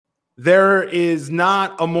there is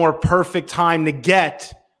not a more perfect time to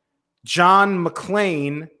get John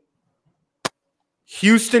McClain,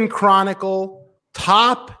 Houston Chronicle,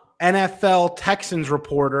 top NFL Texans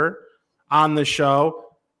reporter, on the show.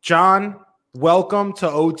 John, welcome to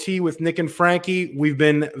OT with Nick and Frankie. We've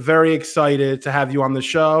been very excited to have you on the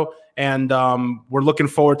show, and we're looking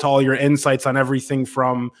forward to all your insights on everything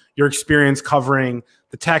from your experience covering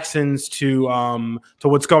the Texans to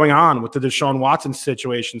what's going on with the Deshaun Watson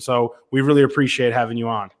situation. So we really appreciate having you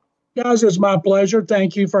on. Guys, it's my pleasure.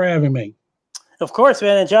 Thank you for having me. Of course,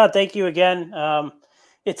 man. And John, thank you again.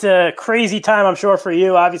 It's a crazy time, I'm sure, for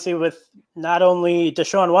you, obviously, with not only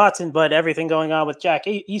Deshaun Watson, but everything going on with Jack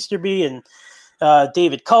Easterby and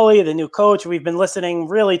David Culley, the new coach. We've been listening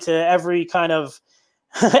really to every kind of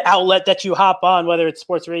outlet that you hop on, whether it's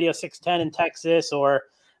Sports Radio 610 in Texas or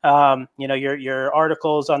your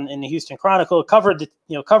articles in the Houston Chronicle. Covered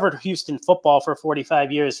Houston football for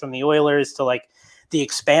 45 years, from the Oilers to like the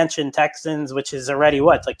expansion Texans, which is already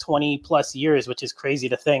 20 plus years, which is crazy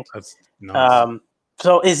to think. That's nuts.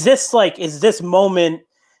 So is this moment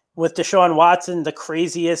with Deshaun Watson the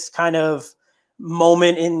craziest kind of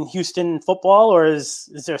moment in Houston football, or is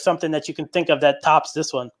there something that you can think of that tops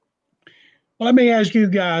this one? Let me ask you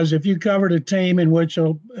guys, if you covered a team in which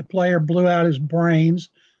a player blew out his brains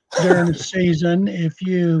during the season,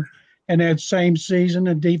 in that same season,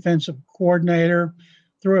 a defensive coordinator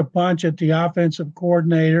threw a punch at the offensive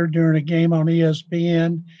coordinator during a game on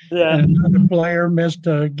ESPN, and another player missed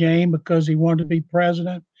a game because he wanted to be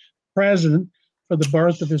president for the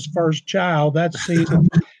birth of his first child. That season,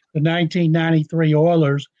 the 1993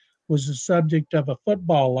 Oilers was the subject of A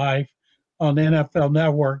Football Life on the NFL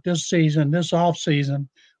Network. This offseason,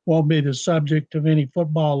 won't be the subject of any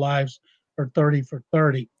Football Lives or 30 for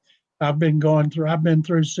 30. I've been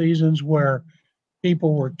through seasons where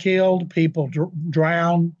people were killed, people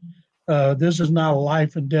drowned. This is not a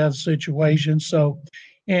life and death situation. So,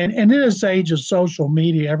 and in this age of social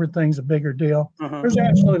media, everything's a bigger deal. There's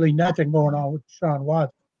absolutely nothing going on with Deshaun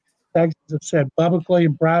Watson. Texans have said publicly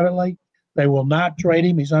and privately they will not trade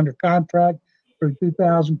him. He's under contract through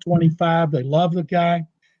 2025. They love the guy.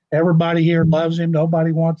 Everybody here loves him.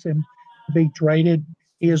 Nobody wants him to be traded.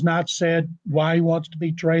 He has not said why he wants to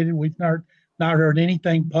be traded. We've not heard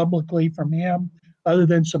anything publicly from him, other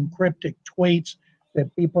than some cryptic tweets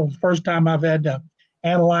that the first time I've had to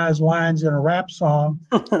analyze lines in a rap song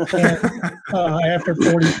after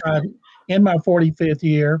 45, in my 45th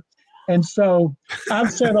year. And so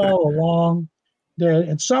I've said all along that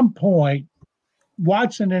at some point,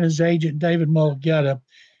 Watson and his agent, David Mulugheta,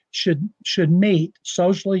 should meet,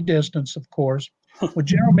 socially distanced, of course, with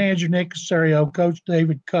general manager Nick Caserio, coach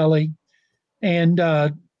David Culley, and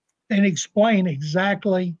explain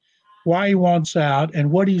exactly why he wants out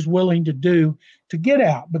and what he's willing to do to get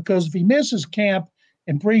out. Because if he misses camp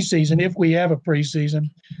in preseason, if we have a preseason,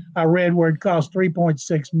 I read where it costs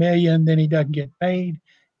 $3.6 million, then he doesn't get paid.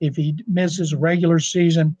 If he misses a regular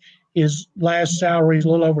season, his last salary is a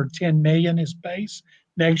little over $10 million, his base.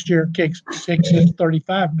 Next year kicks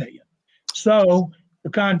 $35 million. So the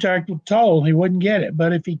contract was told he wouldn't get it.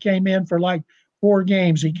 But if he came in for like 4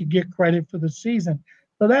 games, he could get credit for the season.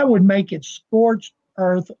 So that would make it scorched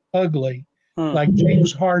earth ugly, like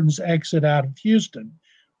James Harden's exit out of Houston,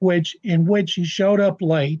 in which he showed up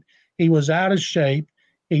late. He was out of shape.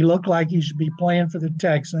 He looked like he should be playing for the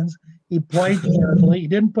Texans. He played terribly. He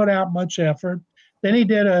didn't put out much effort. Then he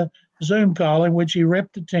did a Zoom call in which he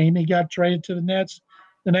ripped the team. He got traded to the Nets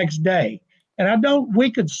the next day. And we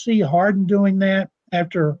could see Harden doing that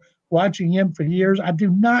after watching him for years. I do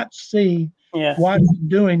not see Watson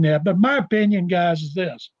doing that. But my opinion, guys, is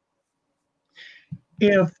this.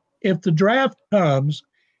 If the draft comes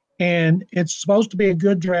and it's supposed to be a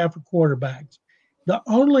good draft for quarterbacks, the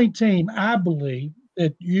only team I believe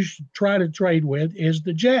that you should try to trade with is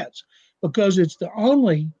the Jets, because it's the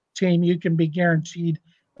only team you can be guaranteed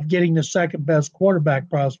of getting the second best quarterback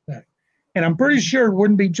prospect. And I'm pretty sure it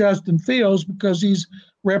wouldn't be Justin Fields because he's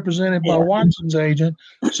represented by Watson's agent.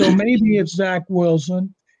 So maybe it's Zach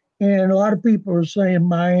Wilson. And a lot of people are saying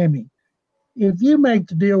Miami. If you make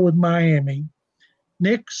the deal with Miami,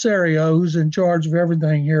 Nick Caserio, who's in charge of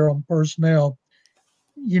everything here on personnel,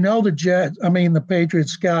 the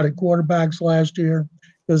Patriots scouted quarterbacks last year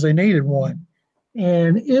because they needed one.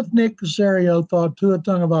 And if Nick Caserio thought Tua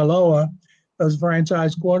Tagovailoa was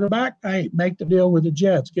franchise quarterback, hey, make the deal with the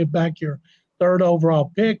Jets. Get back your 3rd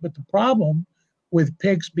overall pick. But the problem with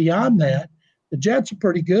picks beyond that, the Jets are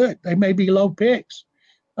pretty good. They may be low picks.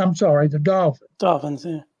 I'm sorry, the Dolphins. Dolphins,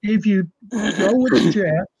 yeah. If you go with the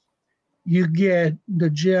Jets, you get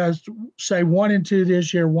the Jets, say 1-2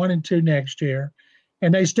 this year, 1-2 next year.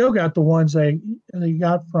 And they still got the ones they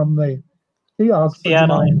got from the Seahawks.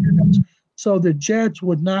 Seattle. So the Jets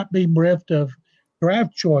would not be bereft of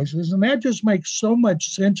draft choices. And that just makes so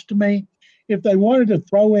much sense to me. If they wanted to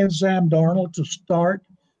throw in Sam Darnold to start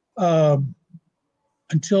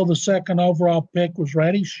until the second overall pick was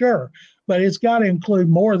ready, sure. But it's got to include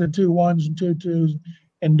more than 2 1s and 2 2s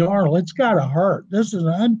and Darnold. It's got to hurt. This is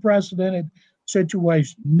an unprecedented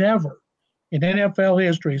situation. Never in NFL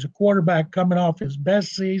history is a quarterback coming off his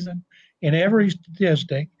best season in every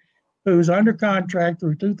statistic, who's under contract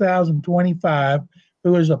through 2025,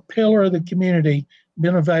 who is a pillar of the community,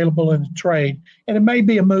 been available in the trade. And it may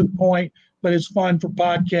be a moot point, but it's fun for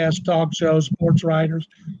podcasts, talk shows, sports writers.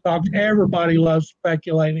 Everybody loves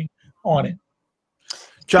speculating on it.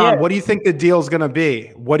 John, what do you think the deal is going to be?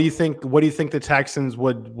 What do you think the Texans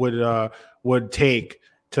would take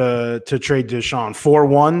to trade Deshaun? 4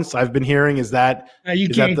 1s, I've been hearing. Is that you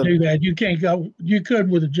can't do that? You can't go. You could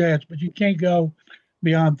with the Jets, but you can't go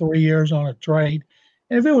beyond 3 years on a trade.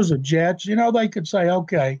 And if it was the Jets, they could say,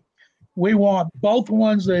 okay, we want both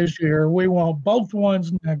ones this year. We want both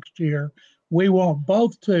ones next year. We want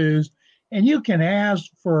both 2s. And you can ask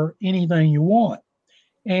for anything you want.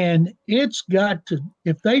 And it's got to,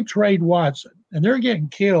 if they trade Watson, and they're getting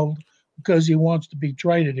killed because he wants to be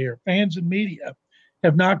traded here, fans and media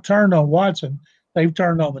have not turned on Watson. They've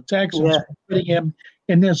turned on the Texans for putting him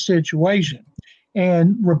in this situation.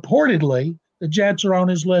 And reportedly, the Jets are on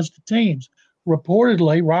his list of teams.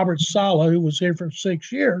 Reportedly, Robert Saleh, who was here for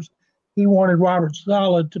 6 years, he wanted Robert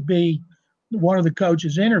Saleh to be one of the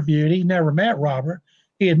coaches interviewed. He never met Robert.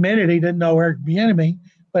 He admitted he didn't know Eric Bieniemy,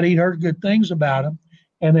 but he'd heard good things about him.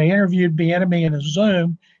 And they interviewed Bieniemy in a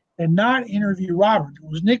Zoom and not interview Robert. It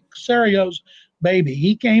was Nick Caserio's baby.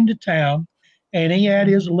 He came to town, and he had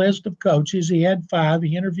his list of coaches. He had 5.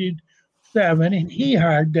 He interviewed 7, and he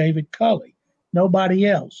hired David Culley. Nobody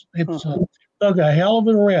else. It took a hell of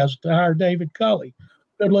a risk to hire David Culley.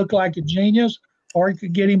 Could look like a genius, or he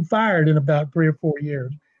could get him fired in about 3 or 4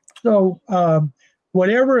 years. So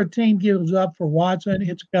whatever a team gives up for Watson,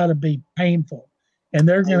 it's got to be painful. And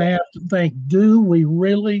they're going to have to think, do we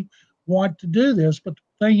really want to do this? But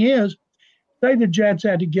the thing is, say the Jets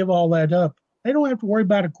had to give all that up. They don't have to worry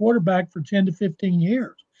about a quarterback for 10 to 15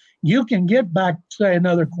 years. You can get back, say,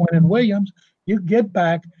 another Quinnen Williams. You get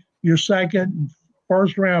back your second and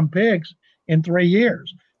first round picks in 3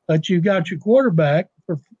 years. But you got your quarterback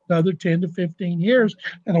for another 10 to 15 years.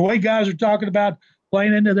 And the way guys are talking about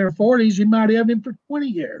playing into their 40s, you might have him for 20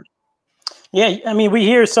 years. Yeah, I mean, we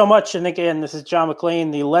hear so much, and again, this is John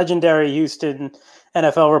McClain, the legendary Houston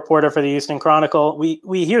NFL reporter for the Houston Chronicle.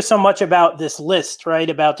 We hear so much about this list, right,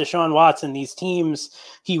 about Deshaun Watson, these teams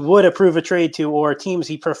he would approve a trade to or teams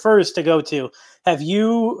he prefers to go to. Have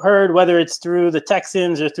you heard, whether it's through the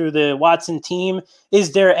Texans or through the Watson team,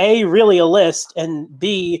 is there A, really a list, and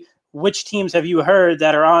B, which teams have you heard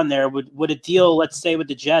that are on there? Would a deal, let's say, with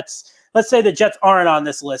the Jets, let's say the Jets aren't on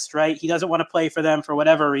this list, right? He doesn't want to play for them for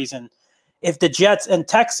whatever reason. If the Jets and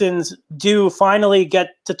Texans do finally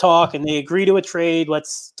get to talk and they agree to a trade,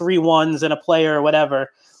 let's 3 1s and a player or whatever,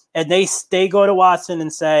 and they go to Watson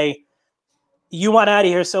and say, you want out of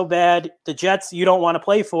here so bad, the Jets you don't want to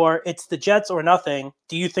play for, it's the Jets or nothing.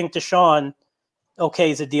 Do you think Deshaun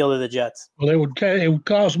okays a deal to the Jets? Well, it would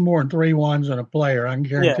cost more than 3 1s and a player. I can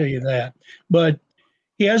guarantee you that. But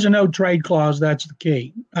he has a no trade clause. That's the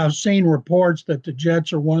key. I've seen reports that the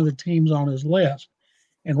Jets are one of the teams on his list.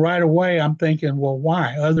 And right away, I'm thinking, well,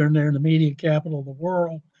 why? Other than they're in the media capital of the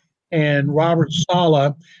world. And Robert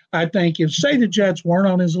Saleh, I think if, say, the Jets weren't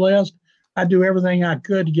on his list, I'd do everything I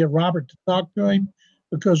could to get Robert to talk to him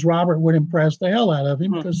because Robert would impress the hell out of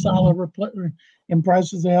him because Saleh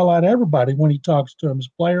impresses the hell out of everybody when he talks to him. His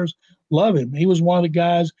players love him. He was one of the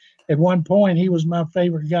guys, at one point, he was my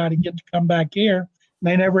favorite guy to get to come back here. And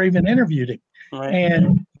they never even interviewed him. Right.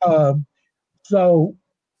 And so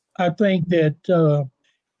I think that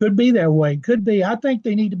could be that way. Could be. I think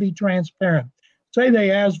they need to be transparent. Say they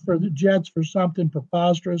asked for the Jets for something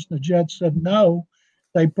preposterous and the Jets said no.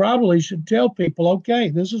 They probably should tell people, okay,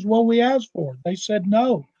 this is what we asked for. They said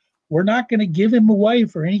no. We're not going to give him away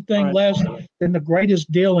for anything less than the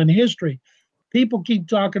greatest deal in history. People keep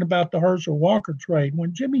talking about the Herschel Walker trade.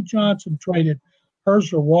 When Jimmy Johnson traded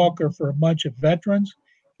Herschel Walker for a bunch of veterans,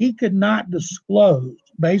 he could not disclose,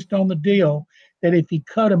 based on the deal, that if he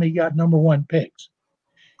cut him, he got number 1 picks.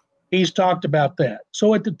 He's talked about that.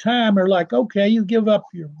 So at the time, they're like, okay, you give up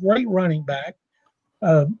your great running back,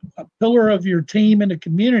 a pillar of your team and the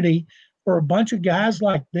community for a bunch of guys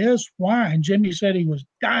like this. Why? And Jimmy said he was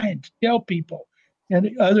dying to tell people,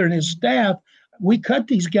 and other than his staff, we cut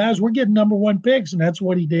these guys. We're getting number 1 picks, and that's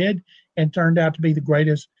what he did. and turned out to be the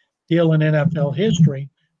greatest deal in NFL history.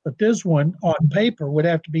 But this one on paper would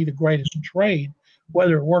have to be the greatest trade,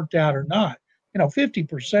 whether it worked out or not.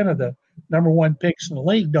 50% of the number one picks in the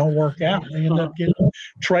league don't work out. They end up getting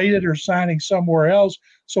traded or signing somewhere else.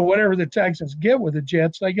 So whatever the Texans get with the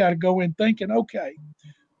Jets, they got to go in thinking, okay,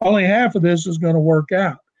 only half of this is going to work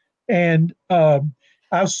out. And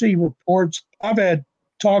I see reports. I've had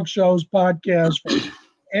talk shows, podcasts from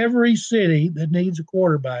every city that needs a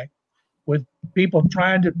quarterback with people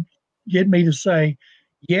trying to get me to say,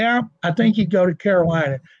 yeah, I think he'd go to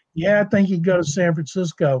Carolina. Yeah, I think he'd go to San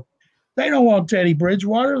Francisco. They don't want Teddy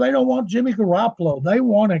Bridgewater. They don't want Jimmy Garoppolo. They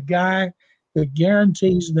want a guy that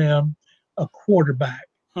guarantees them a quarterback.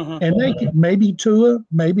 And they could maybe Tua,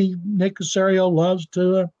 maybe Nick Caserio loves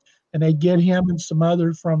Tua, and they get him and some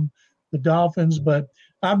others from the Dolphins. But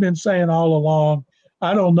I've been saying all along,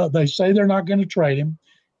 I don't know. They say they're not going to trade him.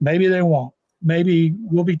 Maybe they won't. Maybe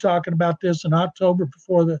we'll be talking about this in October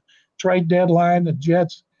before the trade deadline. The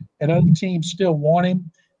Jets and other teams still want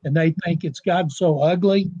him, and they think it's gotten so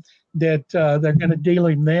ugly that they're going to deal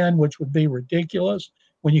him then, which would be ridiculous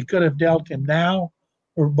when you could have dealt him now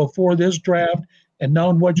or before this draft and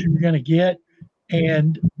known what you were going to get.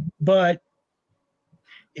 But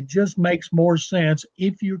it just makes more sense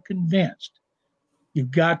if you're convinced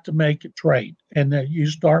you've got to make a trade, and that you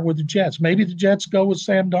start with the Jets. Maybe the Jets go with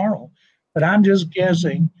Sam Darnold, but I'm just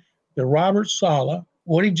guessing that Robert Saleh,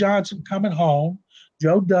 Woody Johnson coming home,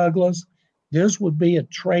 Joe Douglas, this would be a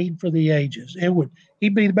trade for the ages.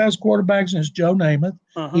 He'd be the best quarterback since Joe Namath.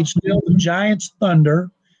 He'd steal the Giants'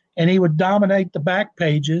 thunder, and he would dominate the back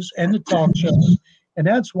pages and the talk shows. And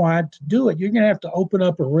that's why to do it, you're going to have to open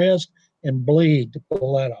up a wrist and bleed to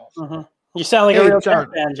pull that off. You sound like a real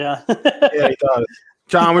fan, John. Yeah, he does.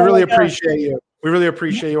 John, we really appreciate you. We really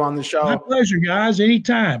appreciate you on the show. My pleasure, guys.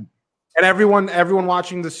 Anytime. And everyone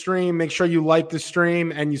watching the stream, make sure you like the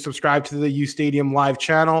stream and you subscribe to the U Stadium Live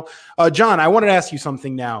channel. John, I wanted to ask you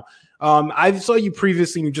something now. I saw you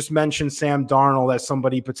previously, you just mentioned Sam Darnold as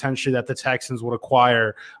somebody potentially that the Texans would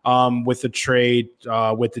acquire with the trade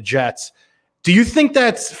with the Jets. Do you think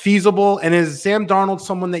that's feasible? And is Sam Darnold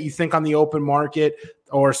someone that you think on the open market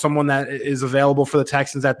or someone that is available for the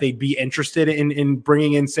Texans that they'd be interested in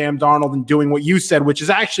bringing in Sam Darnold and doing what you said, which is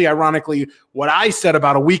actually ironically what I said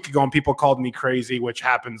about a week ago and people called me crazy, which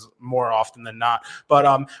happens more often than not.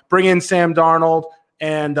 But bring in Sam Darnold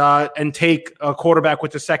and take a quarterback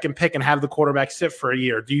with the second pick and have the quarterback sit for a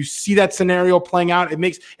year. Do you see that scenario playing out? It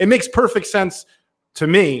makes perfect sense to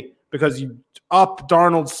me because you up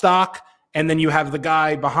Darnold's stock and then you have the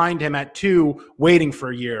guy behind him at 2 waiting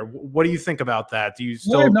for a year. What do you think about that? Do you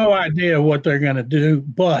still I have no idea what they're going to do,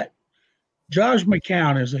 but Josh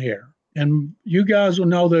McCown is here, and you guys will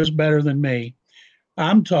know this better than me.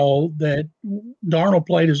 I'm told that Darnold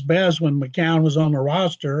played his best when McCown was on the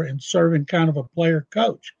roster and serving kind of a player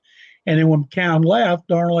coach. And then when McCown left,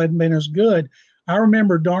 Darnold hadn't been as good. I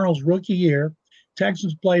remember Darnold's rookie year.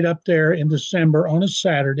 Texans played up there in December on a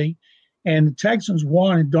Saturday, and the Texans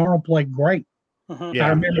won, and Darnold played great. I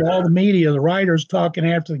remember all the media, the writers talking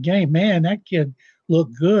after the game, man, that kid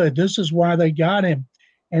looked good. This is why they got him.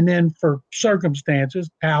 And then for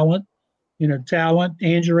circumstances, talent,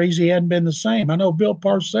 injuries, he hadn't been the same. I know Bill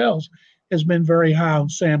Parcells has been very high on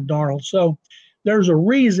Sam Darnold. So there's a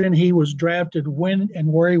reason he was drafted when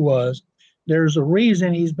and where he was. There's a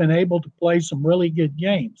reason he's been able to play some really good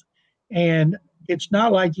games. And it's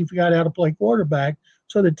not like he forgot how to play quarterback.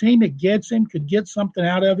 So the team that gets him could get something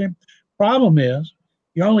out of him. Problem is,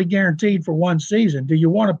 you're only guaranteed for one season. Do you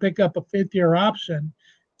want to pick up a fifth-year option?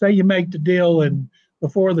 Say you make the deal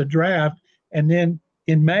before the draft, and then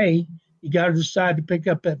in May, you got to decide to pick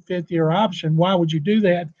up that fifth-year option. Why would you do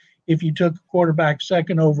that if you took a quarterback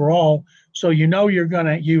second overall? So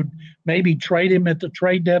you'd maybe trade him at the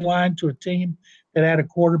trade deadline to a team that had a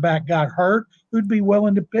quarterback got hurt, who'd be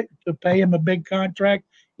willing to pay him a big contract,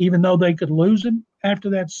 even though they could lose him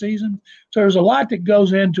after that season. So there's a lot that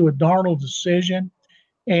goes into a Darnold decision.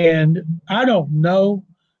 And I don't know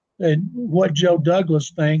what Joe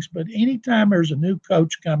Douglas thinks, but anytime there's a new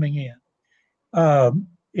coach coming in,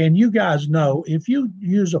 and you guys know, if you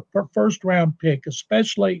use a first-round pick,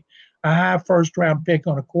 especially a high first-round pick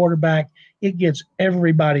on a quarterback, it gets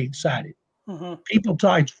everybody excited. People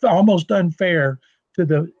talk, it's almost unfair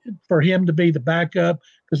for him to be the backup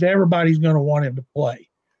because everybody's going to want him to play.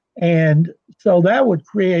 And so that would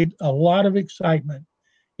create a lot of excitement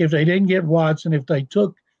if they didn't get Watson, if they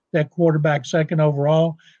took that quarterback second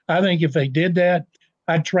overall. I think if they did that,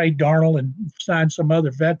 I'd trade Darnold and sign some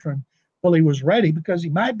other veteran till he was ready, because he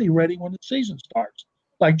might be ready when the season starts,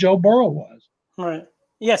 like Joe Burrow was. Right.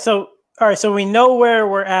 Yeah, so All right, so we know where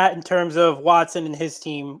we're at in terms of Watson and his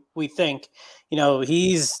team. We think,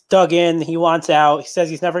 he's dug in. He wants out. He says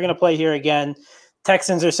he's never going to play here again.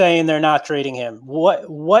 Texans are saying they're not trading him.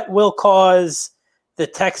 What will cause the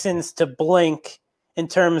Texans to blink in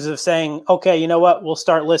terms of saying, okay, you know what, we'll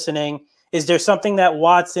start listening? Is there something that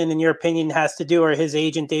Watson, in your opinion, has to do, or his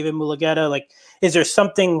agent, David Mulugheta? Like, is there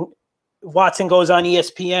something Watson goes on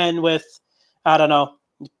ESPN with, I don't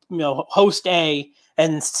know, host A,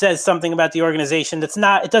 and says something about the organization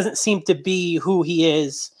it doesn't seem to be who he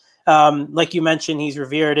is. Like you mentioned, he's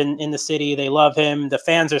revered in the city. They love him. The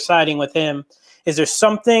fans are siding with him. Is there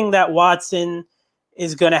something that Watson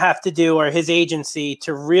is going to have to do, or his agency,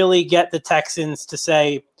 to really get the Texans to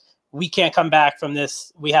say, we can't come back from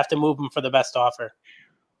this. We have to move him for the best offer?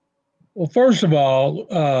 Well, first of all,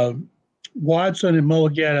 Watson and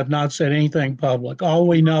Mulugheta have not said anything public. All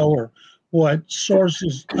we know are what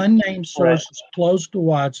sources, unnamed sources close to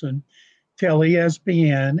Watson, tell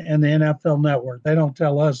ESPN and the NFL Network. They don't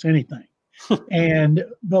tell us anything.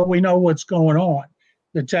 But we know what's going on.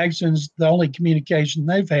 The Texans, the only communication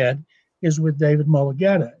they've had is with David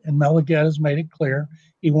Mulugheta. And Mulugheta's made it clear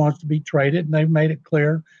he wants to be traded, and they've made it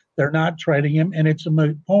clear they're not trading him, and it's a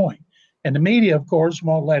moot point. And the media, of course,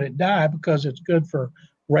 won't let it die because it's good for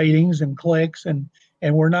ratings and clicks, and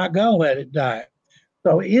we're not going to let it die.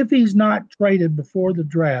 So if he's not traded before the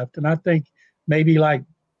draft, and I think maybe like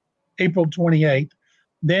April 28th,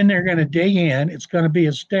 then they're going to dig in. It's going to be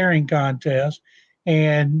a staring contest,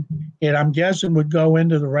 and it, I'm guessing, would go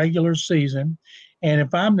into the regular season. And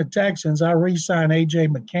if I'm the Texans, I re-sign A.J.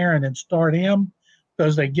 McCarron and start him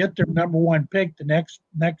because they get their number one pick the next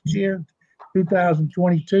year,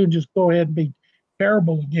 2022, and just go ahead and be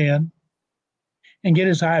terrible again and get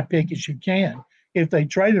as high a pick as you can. If they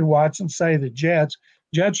traded Watson, say the Jets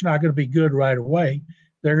not going to be good right away.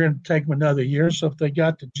 They're going to take them another year. So if they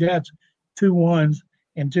got the Jets 2 1s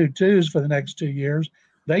and 2 2s for the next 2 years,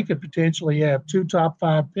 they could potentially have 2 top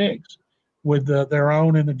 5 picks with their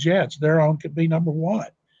own and the Jets. Their own could be number 1.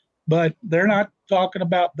 But they're not talking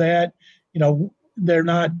about that. They're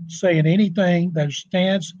not saying anything. Their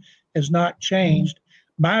stance has not changed.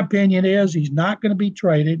 My opinion is he's not going to be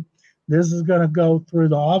traded. This is going to go through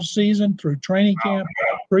the offseason, through training camp,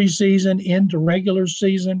 preseason, into regular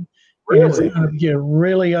season. Really? And it's going to get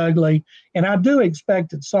really ugly. And I do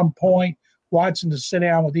expect at some point Watson to sit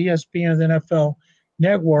down with ESPN and the NFL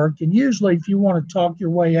Network. And usually if you want to talk your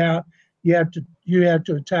way out, you have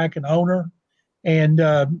to attack an owner.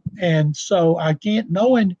 And so I can't,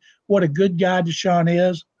 knowing what a good guy Deshaun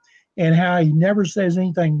is and how he never says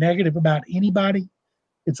anything negative about anybody,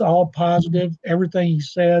 it's all positive, everything he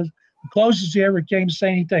says. The closest he ever came to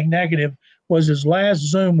saying anything negative was his last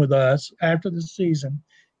Zoom with us after the season.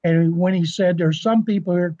 And when he said there's some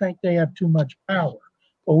people here think they have too much power.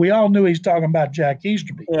 Well, we all knew he's talking about Jack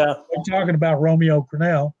Easterby. Yeah. We're talking about Romeo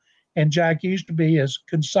Crennel. And Jack Easterby has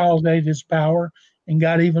consolidated his power and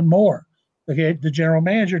got even more. Okay, the general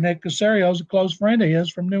manager, Nick Caserio, is a close friend of his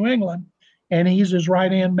from New England, and he's his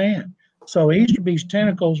right-hand man. So Easterby's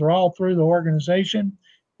tentacles are all through the organization,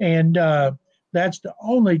 and that's the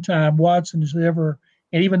only time Watson has ever,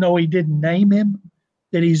 and even though he didn't name him,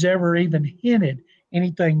 that he's ever even hinted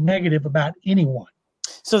anything negative about anyone.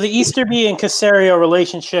 So the Easterby and Caserio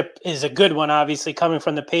relationship is a good one, obviously, coming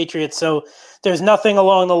from the Patriots. So there's nothing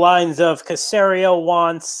along the lines of Caserio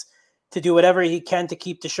wants to do whatever he can to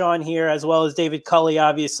keep Deshaun here, as well as David Culley,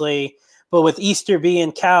 obviously. But with Easterby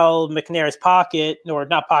in Cal McNair's pocket, or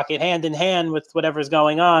not pocket, hand in hand with whatever's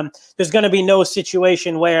going on, there's going to be no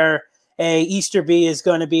situation where Easterby is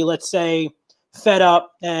going to be, let's say, fed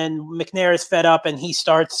up, and McNair is fed up, and he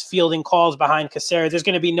starts fielding calls behind Caserio. There's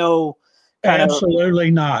going to be no Absolutely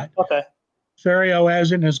not. Okay. Caserio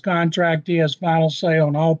has in his contract, he has final say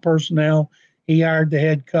on all personnel. He hired the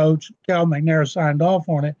head coach. Cal McNair signed off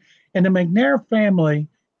on it. And the McNair family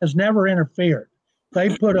has never interfered.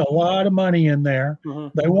 They put a lot of money in there.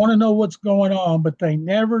 Mm-hmm. They want to know what's going on, but they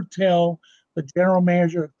never tell the general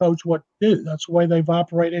manager or coach what to do. That's the way they've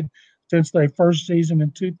operated since their first season in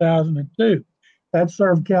 2002. That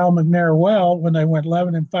served Cal McNair well when they went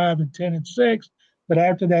 11-5 and 10-6. But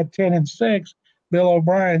after that 10-6, Bill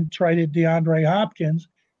O'Brien traded DeAndre Hopkins,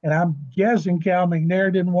 and I'm guessing Cal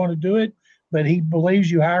McNair didn't want to do it, but he believes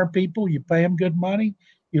you hire people, you pay them good money,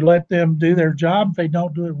 you let them do their job. If they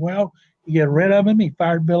don't do it well, you get rid of them. He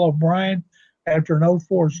fired Bill O'Brien after an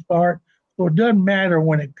 0-4 start. So it doesn't matter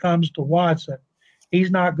when it comes to Watson.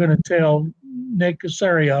 He's not going to tell Nick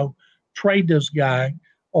Caserio, trade this guy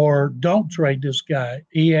or don't trade this guy.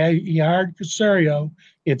 He hired Caserio.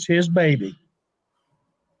 It's his baby.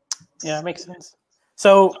 Yeah, it makes sense.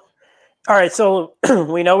 So All right, so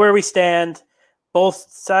we know where we stand. Both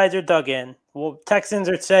sides are dug in. Well, Texans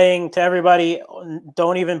are saying to everybody,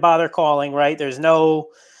 don't even bother calling, right? There's no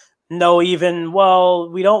even, well,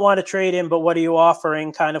 we don't want to trade him, but what are you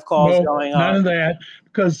offering kind of calls No, going none on. of that.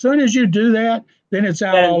 Because as soon as you do that, then it's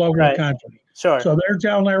out And, all over right. the country. Sure. So they're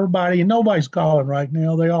telling everybody, and nobody's calling right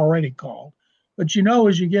now. They already called. But you know,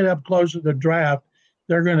 as you get up closer to the draft,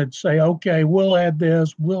 they're going to say, okay, we'll add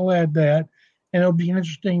this, we'll add that. And it'll be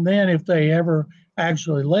interesting then if they ever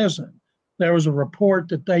actually listen. There was a report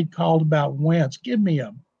that they called about Wentz. Give me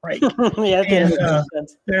a break. Yeah, And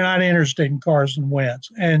they're not interested in Carson Wentz.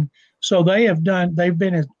 And so they've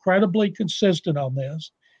been incredibly consistent on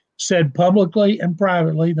this, said publicly and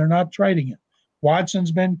privately they're not trading him.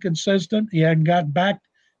 Watson's been consistent. He hadn't gotten back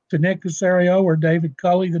to Nick Caserio or David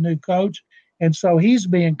Culley, the new coach. And so he's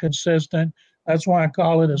being consistent. That's why I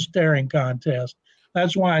call it a staring contest.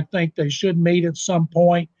 That's why I think they should meet at some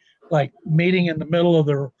point, like meeting in the middle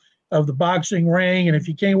of the boxing ring. And if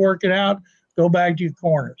you can't work it out, go back to your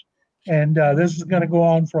corners. And this is going to go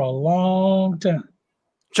on for a long time.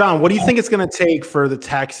 John, what do you think it's going to take for the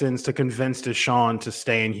Texans to convince Deshaun to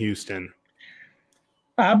stay in Houston?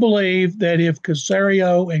 I believe that if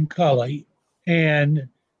Caserio and Culley and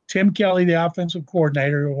Tim Kelly, the offensive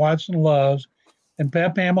coordinator, who Watson loves, and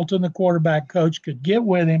Pep Hamilton, the quarterback coach, could get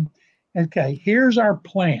with him. Okay, here's our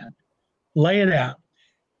plan. Lay it out.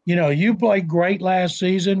 You know, you played great last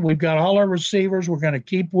season. We've got all our receivers. We're going to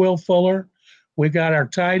keep Will Fuller. We've got our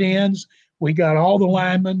tight ends. We got all the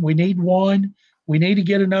linemen. We need one. We need to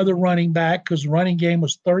get another running back because the running game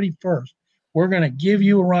was 31st. We're going to give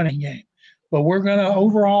you a running game, but we're going to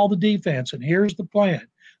overhaul the defense. And here's the plan.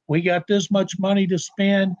 We got this much money to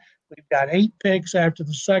spend. We've got 8 picks after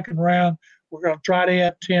the second round. We're going to try to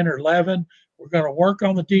have 10 or 11. We're going to work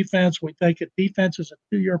on the defense. We think the defense is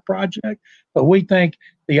a 2-year project, but we think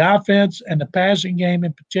the offense and the passing game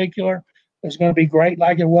in particular is going to be great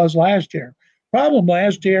like it was last year. Problem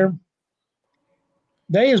last year,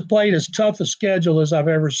 they has played as tough a schedule as I've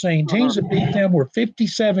ever seen. Teams that beat them were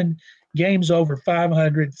 57 games over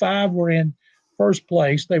 500. 5 were in first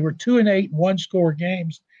place. They were 2-8 in one-score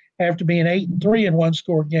games after being 8-3 in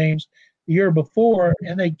one-score games the year before,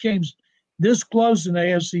 and they came this close in the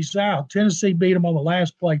AFC South. Tennessee beat them on the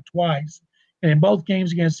last play twice, and in both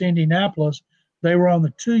games against Indianapolis, they were on the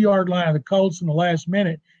 2-yard line of the Colts in the last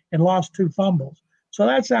minute and lost 2 fumbles. So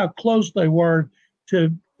that's how close they were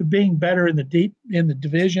to being better in the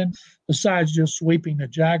division, besides just sweeping the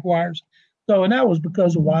Jaguars. So, and that was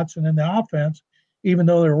because of Watson and the offense, even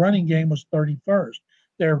though their running game was 31st.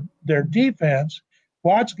 Their defense,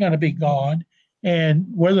 Watt's going to be gone, and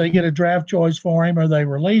whether they get a draft choice for him or they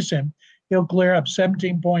release him, he'll clear up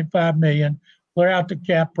 $17.5 million, clear out the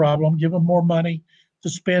cap problem, give them more money to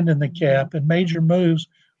spend in the cap, and major moves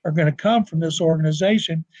are going to come from this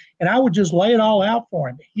organization. And I would just lay it all out for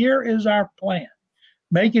him. Here is our plan.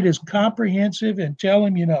 Make it as comprehensive and tell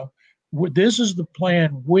him, you know, this is the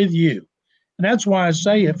plan with you. And that's why I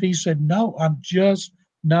say if he said, no, I'm just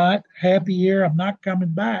not happy here, I'm not coming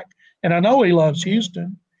back, and I know he loves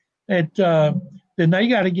Houston, then they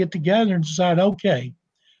got to get together and decide, okay,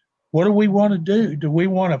 what do we want to do? Do we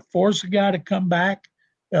want to force a guy to come back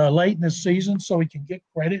late in the season so he can get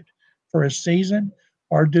credit for his season,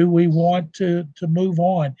 or do we want to move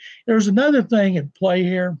on? There's another thing at play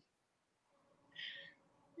here.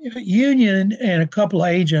 Union and a couple of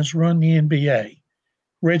agents run the NBA.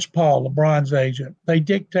 Rich Paul, LeBron's agent, they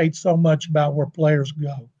dictate so much about where players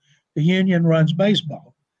go. The union runs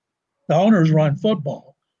baseball. The owners run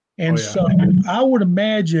football. And so I would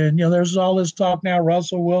imagine, you know, there's all this talk now.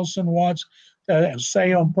 Russell Wilson wants to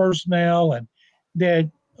say on personnel, and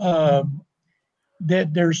that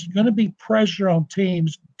there's going to be pressure on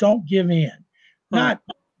teams. Don't give in. Not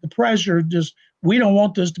the pressure, just we don't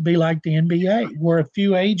want this to be like the NBA, where a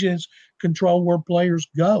few agents control where players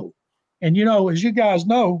go. And, you know, as you guys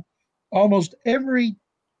know, almost every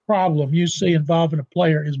problem you see involving a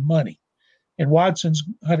player is money. And Watson's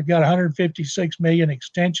got $156 million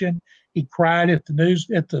extension. He cried at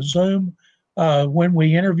the Zoom when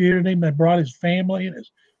we interviewed him. They brought his family and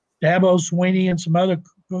his Dabo Swinney and some other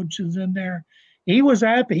coaches in there. He was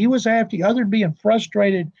happy. He was happy, other than being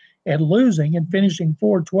frustrated at losing and finishing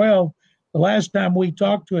 4-12. The last time we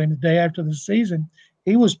talked to him the day after the season,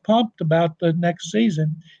 he was pumped about the next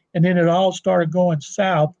season. And then it all started going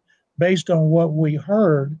south based on what we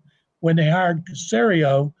heard when they hired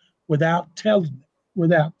Caserio without telling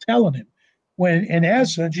him. When, in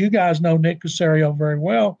essence, you guys know Nick Caserio very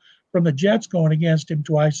well from the Jets going against him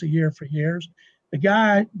twice a year for years. The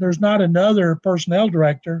guy, there's not another personnel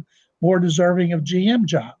director more deserving of GM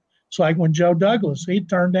job. It's like when Joe Douglas, he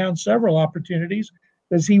turned down several opportunities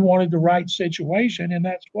because he wanted the right situation, and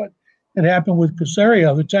that's what had happened with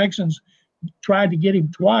Caserio. The Texans tried to get him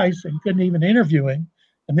twice and couldn't even interview him.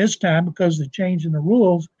 And this time, because of the change in the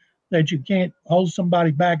rules that you can't hold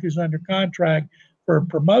somebody back who's under contract for a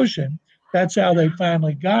promotion, that's how they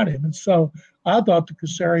finally got him. And so I thought the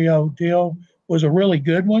Caserio deal was a really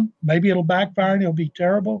good one. Maybe it'll backfire and it'll be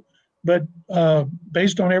terrible. But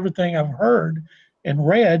based on everything I've heard and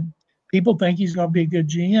read, people think he's going to be a good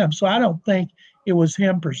GM. So I don't think it was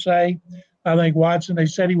him per se. I think Watson, they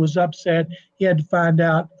said he was upset. He had to find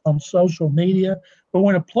out on social media. But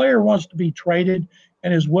when a player wants to be traded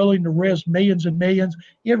and is willing to risk millions and millions,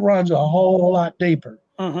 it runs a whole lot deeper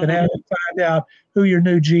than having to find out who your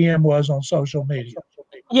new GM was on social media.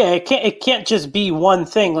 Yeah, it can't just be one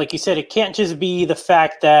thing. Like you said, it can't just be the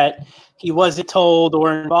fact that he wasn't told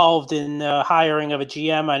or involved in the hiring of a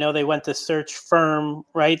GM. I know they went to search firm,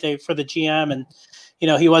 right, for the GM, and he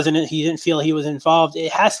didn't feel he was involved.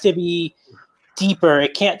 It has to be deeper.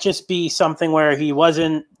 It can't just be something where he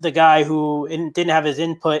wasn't the guy who didn't have his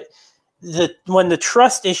input. When the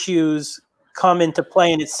trust issues come into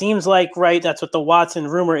play, and it seems like, right, that's what the Watson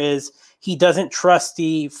rumor is, he doesn't trust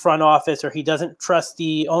the front office or he doesn't trust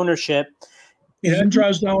the ownership. He doesn't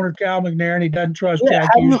trust the owner, Cal McNair, and he doesn't trust Jack.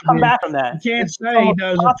 How do you come back from that? You can't say he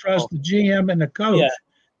doesn't trust the GM and the coach.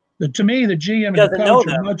 Yeah. To me, the GM and the coach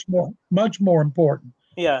are much more important.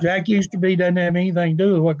 Yeah. Jack Easterby doesn't have anything to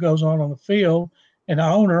do with what goes on the field. And the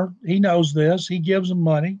owner, he knows this. He gives them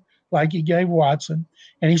money like he gave Watson,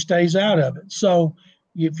 and he stays out of it. So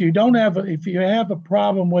if you have a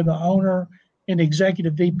problem with the owner and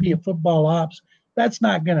executive VP of football ops, that's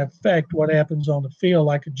not going to affect what happens on the field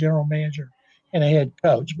like a general manager and a head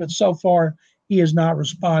coach. But so far, he has not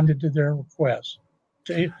responded to their requests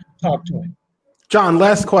to talk to him. John,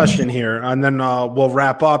 last question here, and then we'll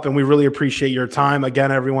wrap up, and we really appreciate your time.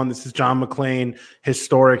 Again, everyone, this is John McClain,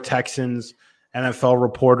 historic Texans NFL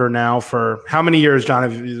reporter now for how many years, John?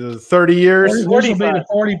 30 years? This will be the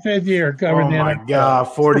 45th year covering the NFL. Oh, my God,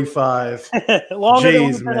 45. Longer than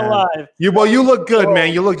we've been alive. You look good,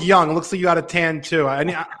 man. You look young. It looks like you got a tan, too.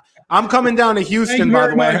 I'm coming down to Houston, by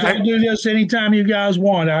the way. I can do this anytime you guys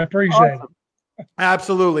want. I appreciate it.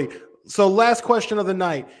 Absolutely. So last question of the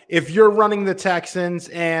night. If you're running the Texans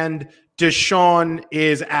and Deshaun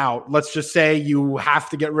is out, let's just say you have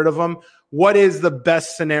to get rid of him, what is the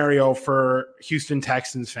best scenario for Houston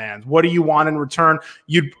Texans fans? What do you want in return?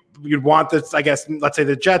 You'd want this, I guess, let's say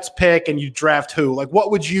the Jets pick and you draft who? Like, what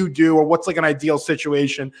would you do, or what's like an ideal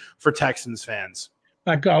situation for Texans fans?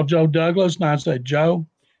 I called Joe Douglas and I said, Joe,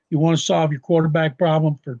 you want to solve your quarterback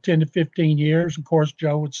problem for 10 to 15 years? Of course,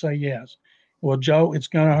 Joe would say yes. Well, Joe, it's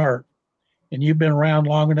going to hurt. And you've been around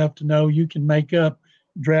long enough to know you can make up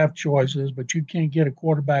draft choices, but you can't get a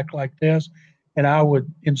quarterback like this. And I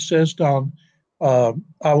would insist on,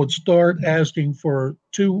 I would start asking for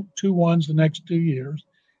two ones the next 2 years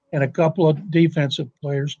and a couple of defensive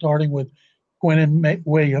players, starting with Quinnen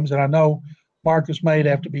Williams. And I know Marcus may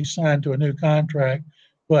have to be signed to a new contract,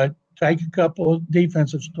 but take a couple of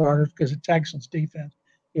defensive starters because the Texans defense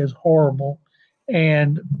is horrible.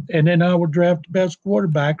 And then I would draft the best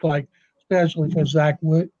quarterback, like especially for Zach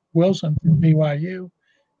Wilson from BYU,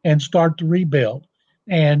 and start the rebuild.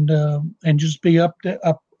 And just be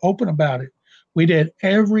open about it. We did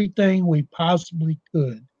everything we possibly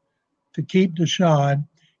could to keep Deshaun,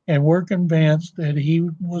 and we're convinced that he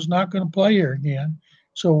was not going to play here again.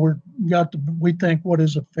 So we think what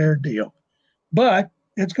is a fair deal. But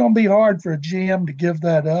it's going to be hard for a GM to give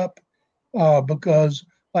that up because,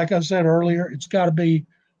 like I said earlier, it's got to be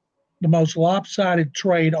the most lopsided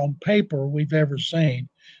trade on paper we've ever seen.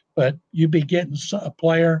 But you'd be getting a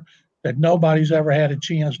player that nobody's ever had a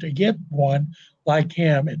chance to get one like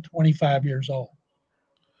him at 25 years old.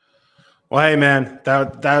 Well, hey, man,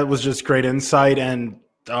 that was just great insight. And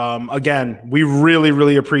again, we really,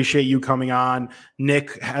 really appreciate you coming on.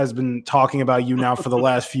 Nick has been talking about you now for the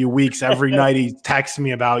last few weeks. Every night he texts me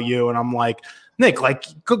about you, and I'm like, Nick, like,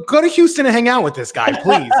 go to Houston and hang out with this guy,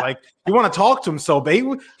 please. Like, you want to talk to him so bad.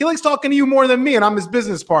 He likes talking to you more than me, and I'm his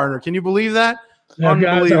business partner. Can you believe that? Yeah,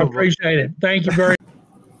 guys, I appreciate it. Thank you very much.